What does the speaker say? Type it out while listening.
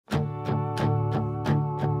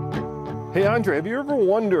Hey Andre, have you ever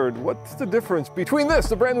wondered what's the difference between this,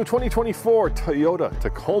 the brand new 2024 Toyota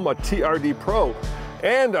Tacoma TRD Pro,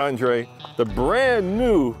 and Andre, the brand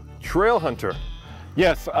new Trailhunter?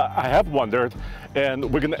 Yes, I have wondered, and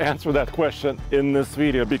we're going to answer that question in this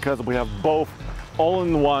video because we have both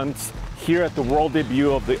all-in-ones here at the world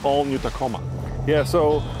debut of the all-new Tacoma. Yeah,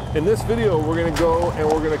 so in this video we're going to go and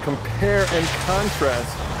we're going to compare and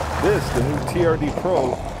contrast this, the new TRD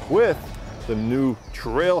Pro, with the new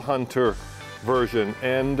Trailhunter version.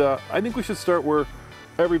 And I think we should start where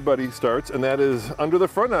everybody starts, and that is under the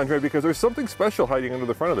front, Andre, because there's something special hiding under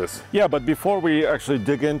the front of this. Yeah, but before we actually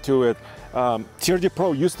dig into it, TRD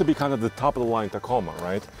Pro used to be kind of the top of the line Tacoma,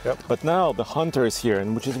 right? Yep. But now the Hunter is here,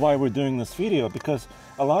 and which is why we're doing this video, because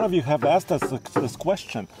a lot of you have asked us this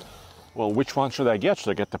question. Well, which one should I get? Should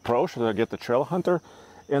I get the Pro? Should I get the Trailhunter?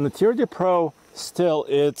 And the TRD Pro, still,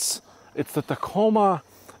 it's the Tacoma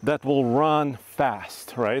that will run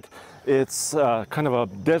fast, right? It's kind of a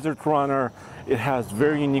desert runner. It has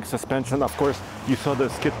very unique suspension. Of course, you saw the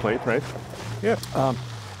skid plate, right? Yeah.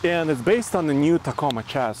 And it's based on the new Tacoma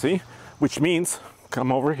chassis, which means,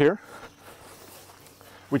 come over here,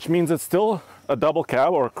 which means it's still a double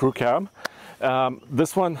cab or a crew cab.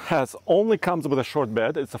 This one only comes with a short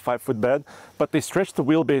bed. It's a 5-foot bed, but they stretched the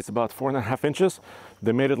wheelbase about 4.5 inches.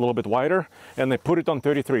 They made it a little bit wider, and they put it on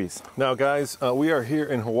 33s. Now, guys, we are here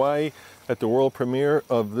in Hawaii at the world premiere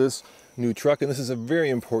of this new truck, and this is a very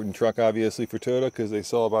important truck, obviously, for Toyota, because they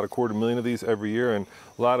sell about 250,000 of these every year, and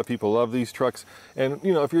a lot of people love these trucks. And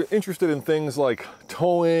you know, if you're interested in things like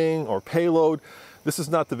towing or payload, this is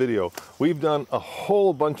not the video. We've done a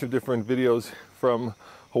whole bunch of different videos from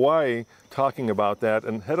Hawaii talking about that,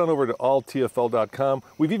 and head on over to alltfl.com.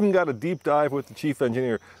 We've even got a deep dive with the chief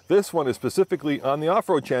engineer. This one is specifically on the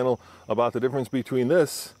off-road channel about the difference between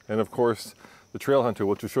this and, of course, the Trailhunter,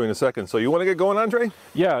 which we'll show you in a second. So you want to get going, Andre?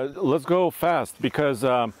 Yeah, let's go fast, because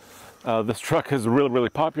this truck is really, really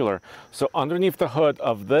popular. So underneath the hood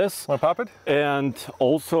of this, want to pop it? And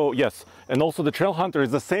also, yes, and also the Trailhunter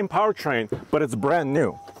is the same powertrain, but it's brand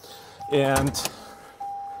new. And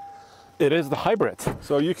it is the hybrid.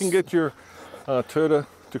 So you can get your Toyota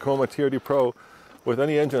Tacoma TRD Pro with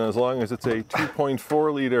any engine as long as it's a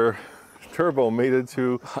 2.4 liter turbo mated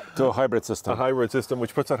to a hybrid system. A hybrid system,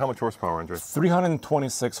 which puts out how much horsepower, Andre?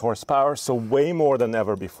 326 horsepower, so way more than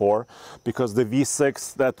ever before, because the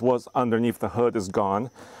V6 that was underneath the hood is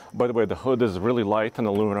gone. By the way, the hood is really light and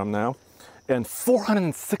aluminum now. And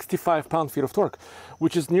 465 pound-feet of torque,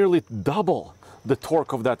 which is nearly double the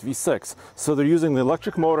torque of that V6. So they're using the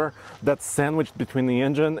electric motor that's sandwiched between the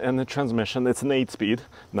engine and the transmission. It's an 8-speed,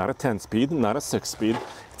 not a 10-speed, not a 6-speed.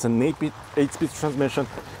 It's an 8-speed transmission.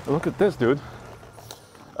 And look at this, dude.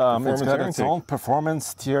 It's got its own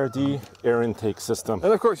performance TRD air intake system.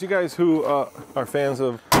 And of course, you guys who are fans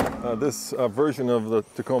of this version of the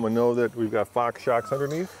Tacoma know that we've got Fox shocks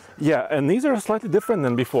underneath. Yeah, and these are slightly different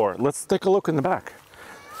than before. Let's take a look in the back.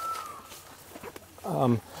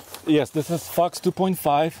 Yes, this is Fox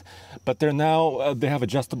 2.5, but they have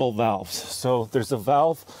adjustable valves. So there's a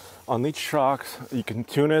valve on each shock. You can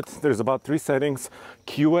tune it. There's about 3 settings.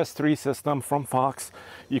 QS3 system from Fox.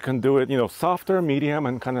 You can do it, you know, softer, medium,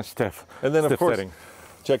 and kind of stiff. And then, of course, setting.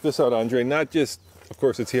 Check this out, Andre. Not just, of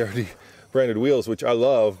course, it's TRD branded wheels, which I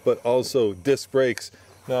love, but also disc brakes.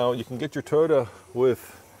 Now, you can get your Toyota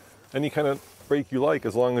with any kind of brake you like,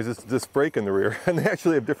 as long as it's disc brake in the rear. And they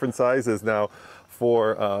actually have different sizes now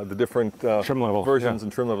for the different trim level versions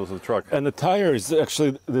and trim levels of the truck. And the tire is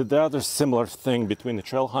actually the other similar thing between the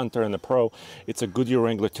Trailhunter and the Pro. It's a Goodyear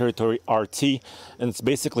Wrangler Territory RT, and it's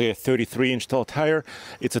basically a 33-inch tall tire.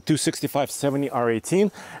 It's a 265/70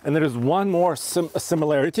 R18, and there is one more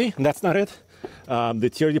similarity, and that's not it. The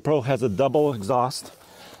TRD Pro has a double exhaust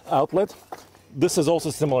outlet. This is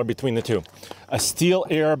also similar between the two. A steel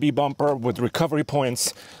ARB bumper with recovery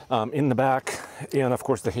points in the back, and of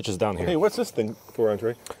course the hitch is down here. Hey, what's this thing for,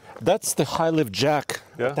 Andre? That's the high lift jack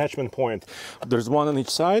attachment point. There's one on each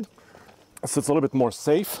side, so it's a little bit more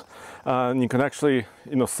safe, and you can actually,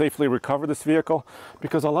 you know, safely recover this vehicle,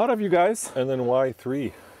 because a lot of you guys. And then why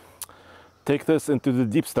 3? Take this into the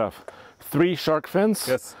deep stuff. 3 shark fins.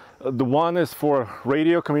 Yes. The one is for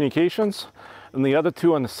radio communications, and the other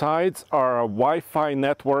 2 on the sides are a Wi-Fi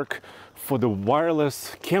network for the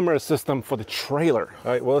wireless camera system for the trailer.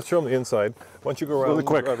 All right, well, let's show them the inside. Why don't you go around really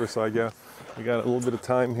quick. The driver's side, yeah. We got a little bit of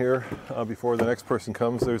time here before the next person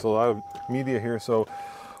comes. There's a lot of media here, so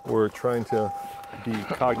we're trying to be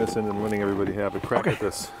cognizant and letting everybody have a crack at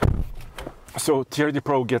this. So TRD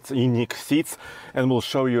Pro gets unique seats, and we'll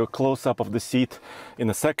show you a close-up of the seat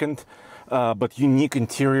in a second. But unique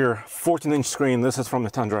interior, 14-inch screen. This is from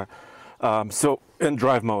the Tundra. And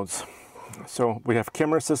drive modes. So we have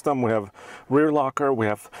camera system, we have rear locker, we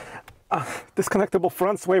have disconnectable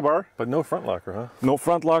front sway bar. But no front locker, huh? No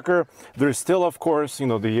front locker. There's still, of course, you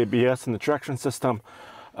know, the ABS and the traction system,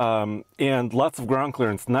 and lots of ground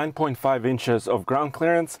clearance, 9.5 inches of ground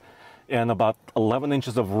clearance and about 11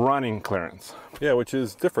 inches of running clearance. Yeah, which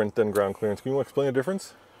is different than ground clearance. Can you explain the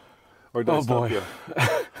difference? Or did I stop you?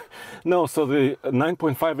 No, so the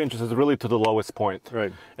 9.5 inches is really to the lowest point.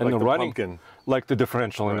 Right. And like the running, pumpkin. like the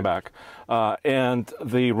differential in the back. And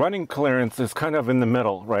the running clearance is kind of in the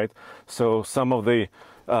middle, right? So some of the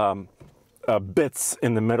bits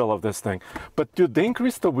in the middle of this thing. But dude, they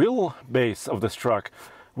increased the wheelbase of this truck,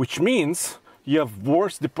 which means you have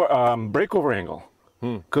worse breakover angle.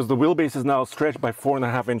 Because the wheelbase is now stretched by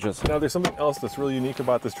 4.5 inches. Now there's something else that's really unique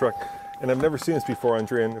about this truck, and I've never seen this before,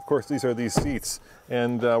 Andre, and of course these are these seats.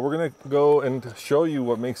 And we're gonna go and show you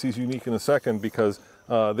what makes these unique in a second, because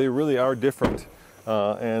they really are different.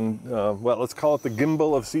 Well, let's call it the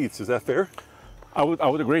gimbal of seats. Is that fair? I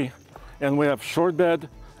would agree. And we have short bed.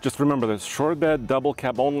 Just remember this, short bed, double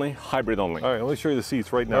cab only, hybrid only. All right, let me show you the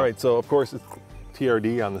seats right now. All right, so of course it's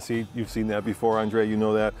TRD on the seat. You've seen that before, Andre, you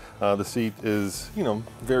know that. The seat is, you know,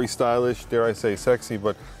 very stylish, dare I say sexy,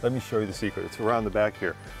 but let me show you the secret. It's around the back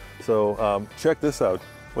here. So check this out.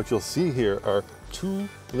 What you'll see here are two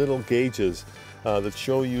little gauges that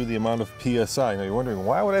show you the amount of PSI. Now you're wondering,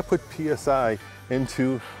 why would I put PSI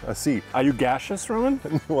into a seat? Are you gaseous, Roman?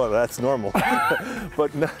 Well, that's normal,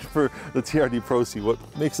 but not for the TRD Pro seat. What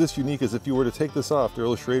makes this unique is if you were to take this off, there are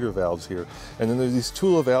little Schrader valves here, and then there's these two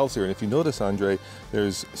little valves here. And if you notice, Andre,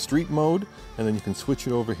 there's street mode, and then you can switch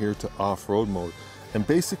it over here to off-road mode. And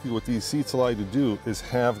basically what these seats allow you to do is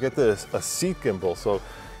have, get this, a seat gimbal. So,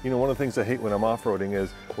 you know, one of the things I hate when I'm off-roading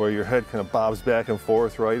is where your head kind of bobs back and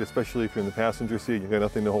forth, right? Especially if you're in the passenger seat, you've got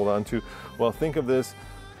nothing to hold on to. Well, think of this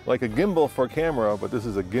like a gimbal for camera, but this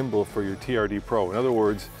is a gimbal for your TRD Pro. In other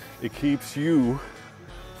words, it keeps you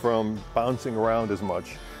from bouncing around as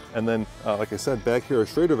much. And then, like I said, back here are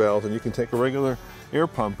Schrader valves, and you can take a regular air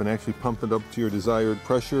pump and actually pump it up to your desired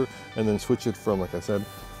pressure, and then switch it from, like I said,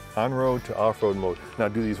 on-road to off-road mode. Now,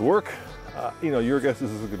 do these work? You know, your guess is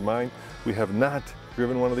as good as mine. We have not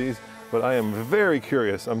driven one of these, but I am very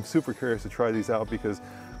curious. I'm super curious to try these out, because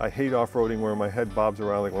I hate off-roading where my head bobs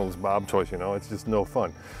around like one of those bob toys, you know, it's just no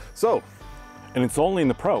fun. So, and it's only in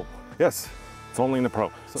the Pro. Yes. It's only in the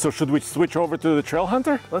Pro. So should we switch over to the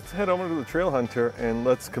Trailhunter? Let's head over to the Trailhunter and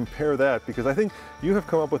let's compare that, because I think you have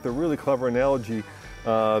come up with a really clever analogy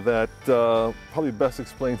that probably best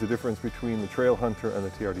explains the difference between the Trailhunter and the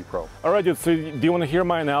TRD Pro. All right, dude, so do you want to hear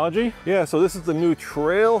my analogy? Yeah, so this is the new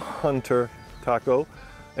Trailhunter Taco.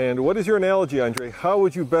 And what is your analogy, Andre? How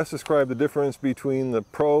would you best describe the difference between the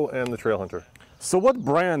Pro and the Trailhunter? So what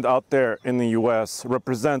brand out there in the US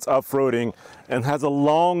represents off-roading and has a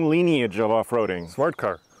long lineage of off-roading? Smart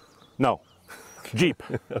car. No, Jeep.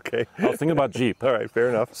 Okay. I was thinking about Jeep. All right, fair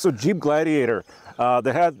enough. So Jeep Gladiator,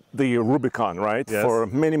 they had the Rubicon, right? Yes. For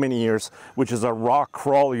many, many years, which is a rock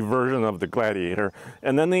crawly version of the Gladiator.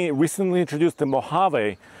 And then they recently introduced the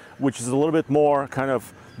Mojave, which is a little bit more kind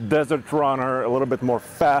of desert runner, a little bit more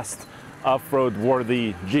fast, off-road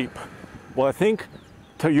worthy Jeep. Well, I think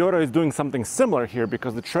Toyota is doing something similar here,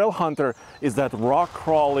 because the Trailhunter is that rock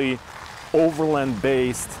crawly,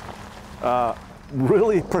 overland-based,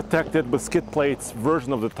 really protected with skid plates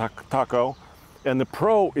version of the Taco, and the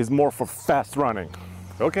Pro is more for fast running.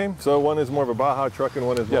 Okay, so one is more of a Baja truck and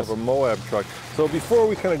one is more of a Moab truck. So before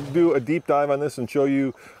we kind of do a deep dive on this and show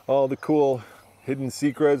you all the cool hidden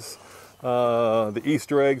secrets, the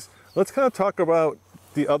Easter eggs, let's kind of talk about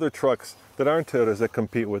the other trucks that aren't Toyotas that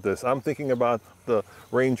compete with this. I'm thinking about the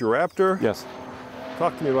Ranger Raptor. Yes.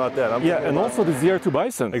 Talk to me about that. And also the ZR2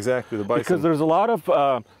 Bison. Exactly, the Bison. Because there's a lot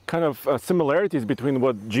of kind of similarities between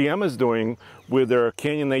what GM is doing with their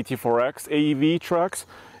Canyon AT4X AEV trucks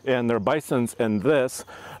and their Bisons and this.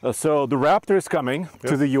 So the Raptor is coming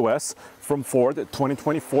to the US from Ford, a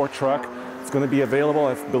 2024 truck. It's going to be available,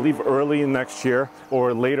 I believe, early next year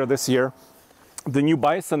or later this year. The new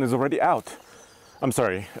Bison is already out. I'm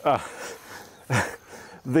sorry.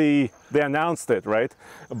 They announced it, right?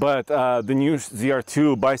 But the new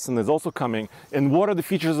ZR2 Bison is also coming. And what are the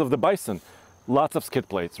features of the Bison? Lots of skid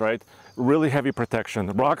plates, right? Really heavy protection,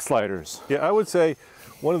 rock sliders. Yeah, I would say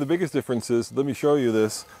one of the biggest differences, let me show you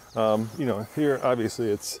this. You know, here, obviously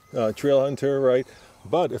it's Trailhunter, right?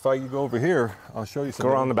 But if I go over here, I'll show you something.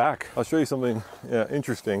 Go around the back. I'll show you something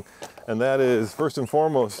interesting. And that is, first and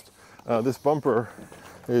foremost, this bumper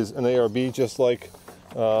is an ARB just like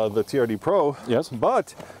the TRD Pro. Yes.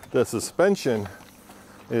 But the suspension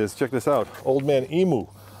is, check this out, Old Man Emu,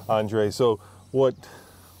 Andre. So what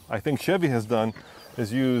I think Chevy has done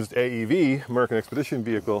has used AEV, American Expedition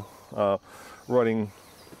Vehicle, running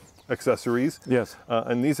accessories. Yes.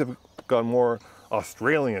 And these have gone more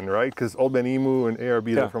Australian, right? Because Old Man Emu and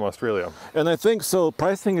ARB, they're from Australia. And I think so.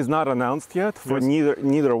 Pricing is not announced yet for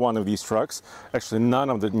neither one of these trucks. Actually, none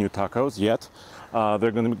of the new Tacos yet.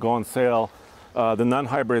 They're going to go on sale. The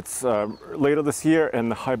non-hybrids later this year,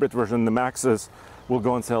 and the hybrid version, the Maxes, will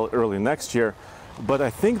go on sale early next year. But I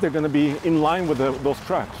think they're going to be in line with those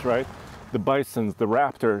trucks, right? The Bisons, the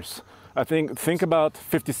Raptors. I think about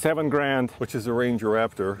 57 grand. Which is a Ranger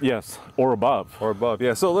Raptor. Yes, or above. Or above,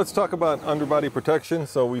 yeah. So let's talk about underbody protection.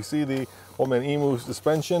 So we see the Old Man Emu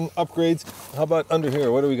suspension upgrades. How about under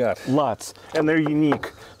here? What do we got? Lots, and they're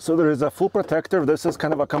unique. So there is a full protector. This is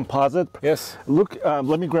kind of a composite. Yes. Look,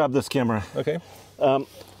 let me grab this camera. Okay.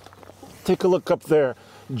 Take a look up there.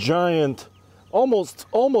 Giant, almost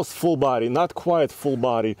full body, not quite full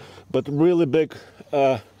body, but really big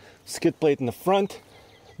skid plate in the front.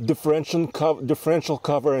 Differential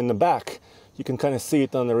cover in the back. You can kind of see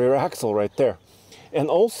it on the rear axle right there. And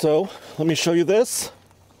also, let me show you this.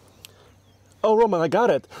 Oh, Roman, I got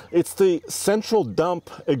it. It's the central dump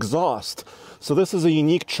exhaust. So this is a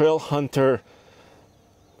unique Trailhunter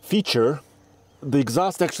feature. The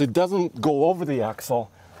exhaust actually doesn't go over the axle.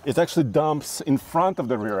 It actually dumps in front of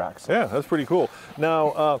the rear axle. Yeah, that's pretty cool.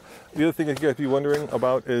 Now, the other thing that you guys be wondering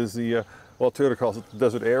about is the, well, Toyota calls it the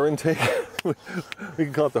desert air intake. We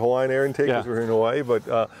can call it the Hawaiian air intake because we're in Hawaii,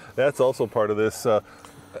 but that's also part of this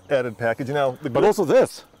added package. Now, but also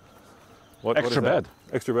this. What extra bed.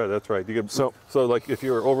 Extra bed, that's right. You get so like if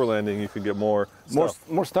you're overlanding, you can get more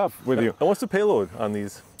stuff with you. And what's the payload on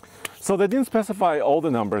these? So they didn't specify all the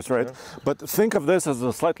numbers, right? Yeah. But think of this as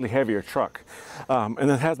a slightly heavier truck. And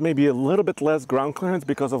it has maybe a little bit less ground clearance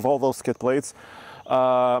because of all those skid plates.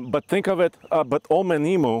 But think of it, but Old Man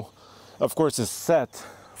Emu, of course, is set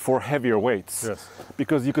for heavier weights. Yes.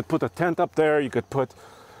 Because you could put a tent up there, you could put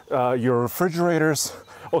your refrigerators.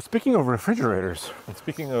 Oh, speaking of refrigerators. And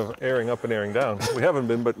speaking of airing up and airing down, we haven't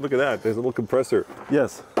been, but look at that. There's a little compressor.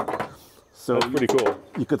 Yes. So that's pretty cool.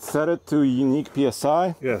 You could set it to unique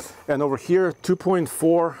PSI. Yes. And over here,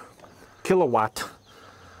 2.4 kilowatt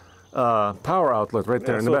power outlet right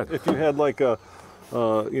there in the bed. If you had like a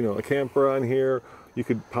camper on here, you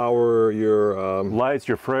could power your lights,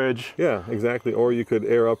 your fridge. Yeah, exactly. Or you could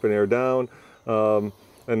air up and air down.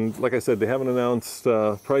 And like I said, they haven't announced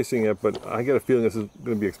pricing yet, but I get a feeling this is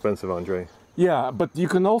going to be expensive, Andre. Yeah, but you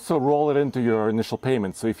can also roll it into your initial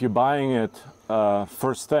payment. So if you're buying it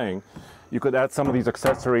first thing, you could add some of these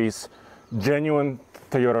accessories, genuine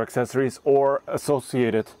Toyota accessories or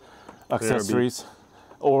associated accessories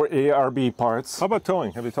or ARB parts. How about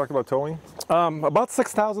towing? Have you talked about towing? About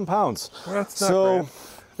 6,000 pounds. Well, that's not bad.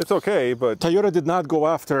 It's okay, but Toyota did not go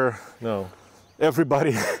after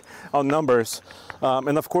everybody on numbers.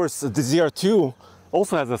 And of course, the ZR2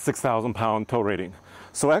 also has a 6,000 pound tow rating.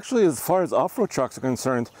 So actually, as far as off-road trucks are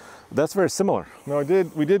concerned, that's very similar. No,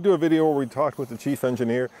 we did do a video where we talked with the chief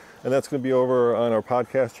engineer, and that's going to be over on our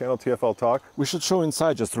podcast channel, TFL Talk. We should show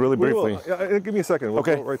inside just really briefly. Yeah, give me a second. We'll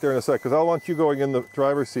go right there in a sec, because I want you going in the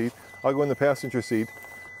driver's seat. I'll go in the passenger seat.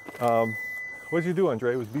 What did you do,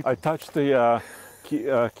 Andre? It was beeping. I touched the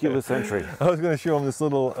keyless entry. I was going to show him this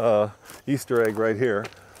little Easter egg right here,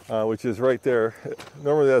 which is right there.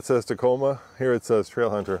 Normally that says Tacoma. Here it says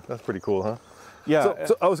Trailhunter. That's pretty cool, huh? Yeah.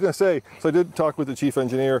 So I was going to say, so I did talk with the chief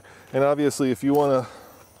engineer, and obviously if you want to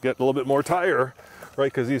get a little bit more tire,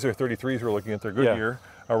 right, because these are 33s we're looking at, they're Goodyear,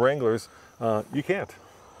 our Wranglers, you can't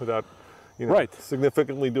without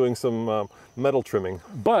significantly doing some metal trimming.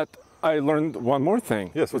 But I learned one more thing.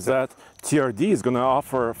 Yes, what's that? TRD is going to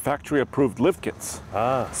offer factory-approved lift kits.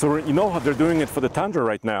 So you know how they're doing it for the Tundra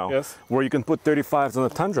right now, where you can put 35s on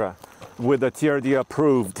the Tundra with a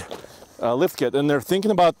TRD-approved lift kit, and they're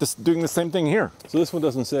thinking about doing the same thing here. So this one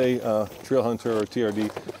doesn't say Trailhunter or TRD.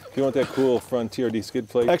 If you want that cool front TRD skid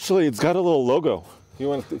plate. Actually, it's got a little logo. You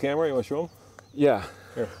want the camera? You want to show them? Yeah.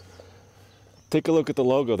 Here. Take a look at the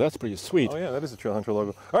logo. That's pretty sweet. Oh yeah, that is a Trailhunter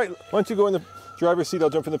logo. All right, why don't you go in the driver's seat, I'll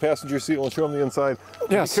jump in the passenger seat, and we'll show them the inside.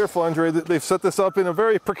 Yes. Be careful, Andre, they've set this up in a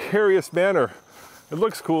very precarious manner. It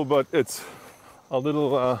looks cool, but it's a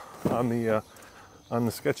little on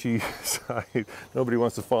the sketchy side. Nobody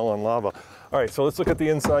wants to fall on lava. All right, so let's look at the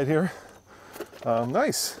inside here.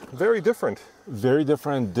 Nice, very different. Very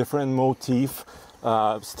different, different motif.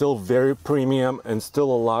 Still very premium and still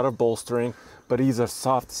a lot of bolstering, but these are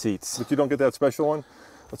soft seats. But you don't get that special one?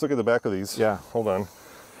 Let's look at the back of these. Yeah. Hold on.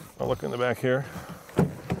 I'll look in the back here.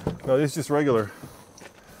 No, these are just regular.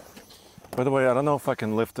 By the way, I don't know if I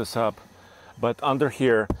can lift this up, but under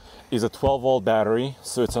here is a 12-volt battery,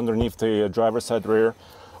 so it's underneath the driver's side rear.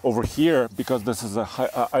 Over here, because this is a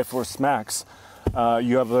I-Force Max,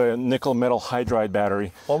 you have a nickel metal hydride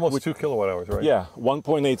battery. Almost 2 kilowatt hours, right? Yeah,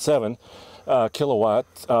 1.87 kilowatt,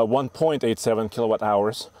 1.87 kilowatt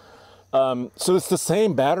hours. So it's the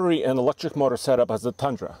same battery and electric motor setup as the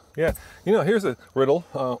Tundra. Yeah, you know, here's a riddle.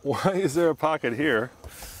 Why is there a pocket here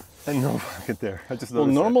and no pocket there? I just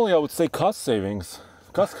noticed. Well, normally I would say cost savings,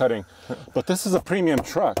 cost cutting, but this is a premium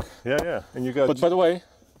truck. Yeah, and you got. But by the way,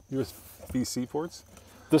 USB-C ports.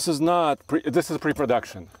 this is not. This is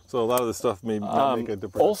pre-production. So a lot of the stuff may not make a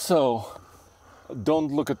difference. Also,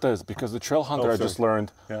 don't look at this because the Trailhunter I just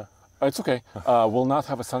learned. Yeah. It's okay. Will not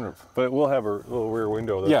have a sunroof. But it will have a little rear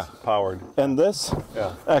window that's powered. And this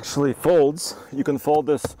actually folds. You can fold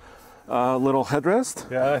this little headrest.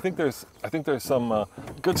 Yeah, I think there's some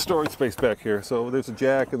good storage space back here. So there's a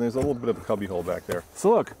jack and there's a little bit of a cubby hole back there.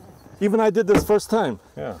 So look, even I did this first time.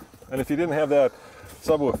 Yeah, and if you didn't have that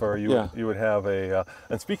subwoofer, you would have a.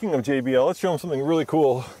 And speaking of JBL, let's show them something really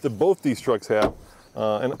cool that both these trucks have.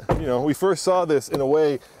 And you know, we first saw this in a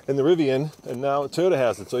way in the Rivian, and now Toyota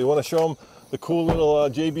has it. So you want to show them the cool little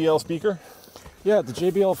JBL speaker? Yeah, the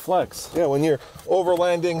JBL Flex. Yeah, when you're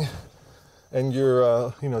overlanding and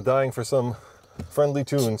you're you know, dying for some friendly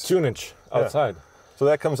tunes. Tunage outside. Yeah. So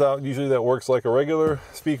that comes out. Usually that works like a regular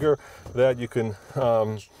speaker. That you can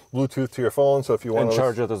Bluetooth to your phone. So if you want to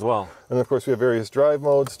charge it as well. And of course we have various drive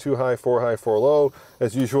modes: 2 high, 4 high, 4 low.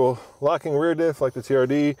 As usual, locking rear diff like the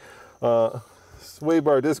TRD. Sway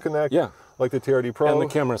bar disconnect, like the TRD Pro. And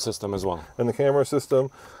the camera system as well. And the camera system,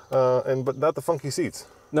 but not the funky seats.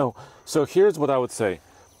 No. So here's what I would say.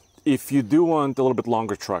 If you do want a little bit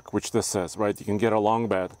longer truck, which this says, right, you can get a long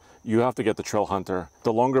bed, you have to get the Trailhunter.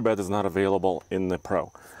 The longer bed is not available in the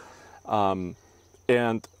Pro.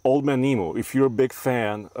 And Old Man Emu, if you're a big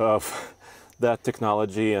fan of that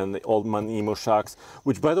technology and the Old Man Emu shocks,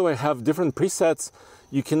 which by the way have different presets,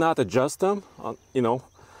 you cannot adjust them, you know,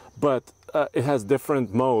 but it has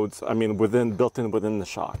different modes, I mean, built-in within the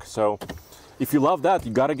shock. So if you love that,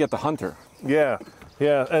 you got to get the Hunter. Yeah,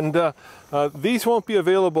 and these won't be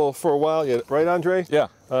available for a while yet, right, Andre? Yeah.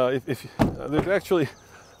 If there's actually,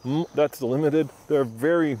 that's the limited. There are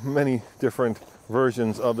very many different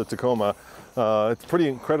versions of the Tacoma. It's pretty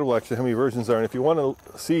incredible, actually, how many versions there are. And if you want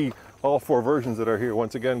to see all 4 versions that are here,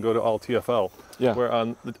 once again, go to All TFL. Yeah. Where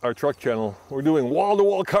on our truck channel, we're doing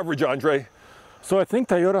wall-to-wall coverage, Andre. So I think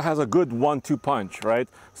Toyota has a good 1-2 punch, right?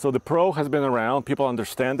 So the Pro has been around, people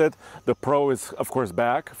understand it. The Pro is, of course,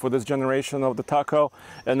 back for this generation of the Taco.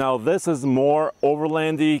 And now this is more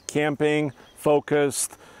overlandy, camping,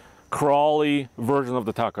 focused, crawly version of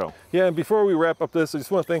the Taco. Yeah, and before we wrap up this, I just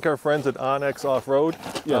want to thank our friends at Onyx Off-Road.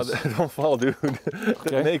 Yes. Don't fall, dude.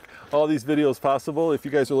 That make all these videos possible. If you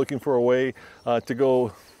guys are looking for a way to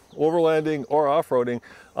go overlanding or off-roading,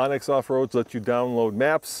 Onyx Off-Roads lets you download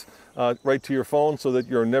maps right to your phone so that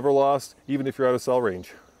you're never lost, even if you're out of cell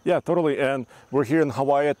range. Yeah, totally. And we're here in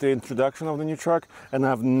Hawaii at the introduction of the new truck, and I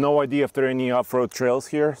have no idea if there are any off-road trails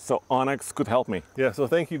here, so Onyx could help me. Yeah, so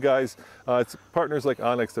thank you guys. It's partners like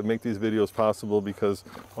Onyx that make these videos possible because,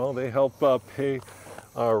 well, they help pay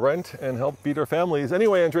our rent and help feed our families.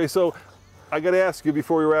 Anyway, Andre, so I got to ask you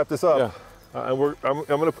before we wrap this up, and I'm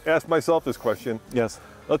going to ask myself this question. Yes.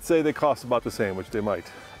 Let's say they cost about the same, which they might.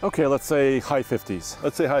 Okay, let's say high 50s.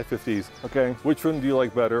 Let's say high 50s. Okay. Which one do you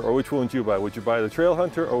like better, or which one would you buy? Would you buy the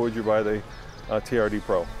Trailhunter, or would you buy the TRD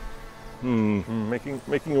Pro? Making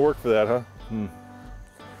you work for that, huh?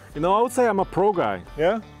 You know, I would say I'm a Pro guy.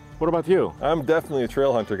 Yeah? What about you? I'm definitely a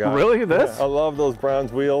Trailhunter guy. Really? This? Yeah, I love those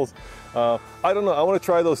bronze wheels. I don't know, I want to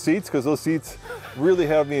try those seats because those seats really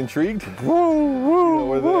have me intrigued.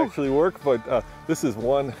 Where they actually work, but this is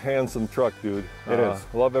one handsome truck, dude. It is.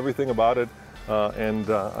 I love everything about it.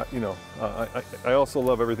 You know, I also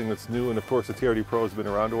love everything that's new, and of course the TRD Pro has been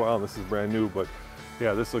around a while and this is brand new, but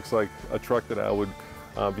yeah, this looks like a truck that I would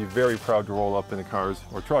be very proud to roll up in the cars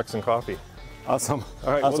or trucks and coffee. Awesome.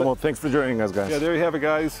 All right, awesome. Well, thanks for joining us, guys. Yeah, there you have it,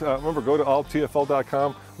 guys. Remember, go to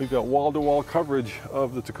alltfl.com. We've got wall-to-wall coverage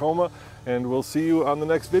of the Tacoma, and we'll see you on the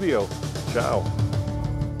next video. Ciao.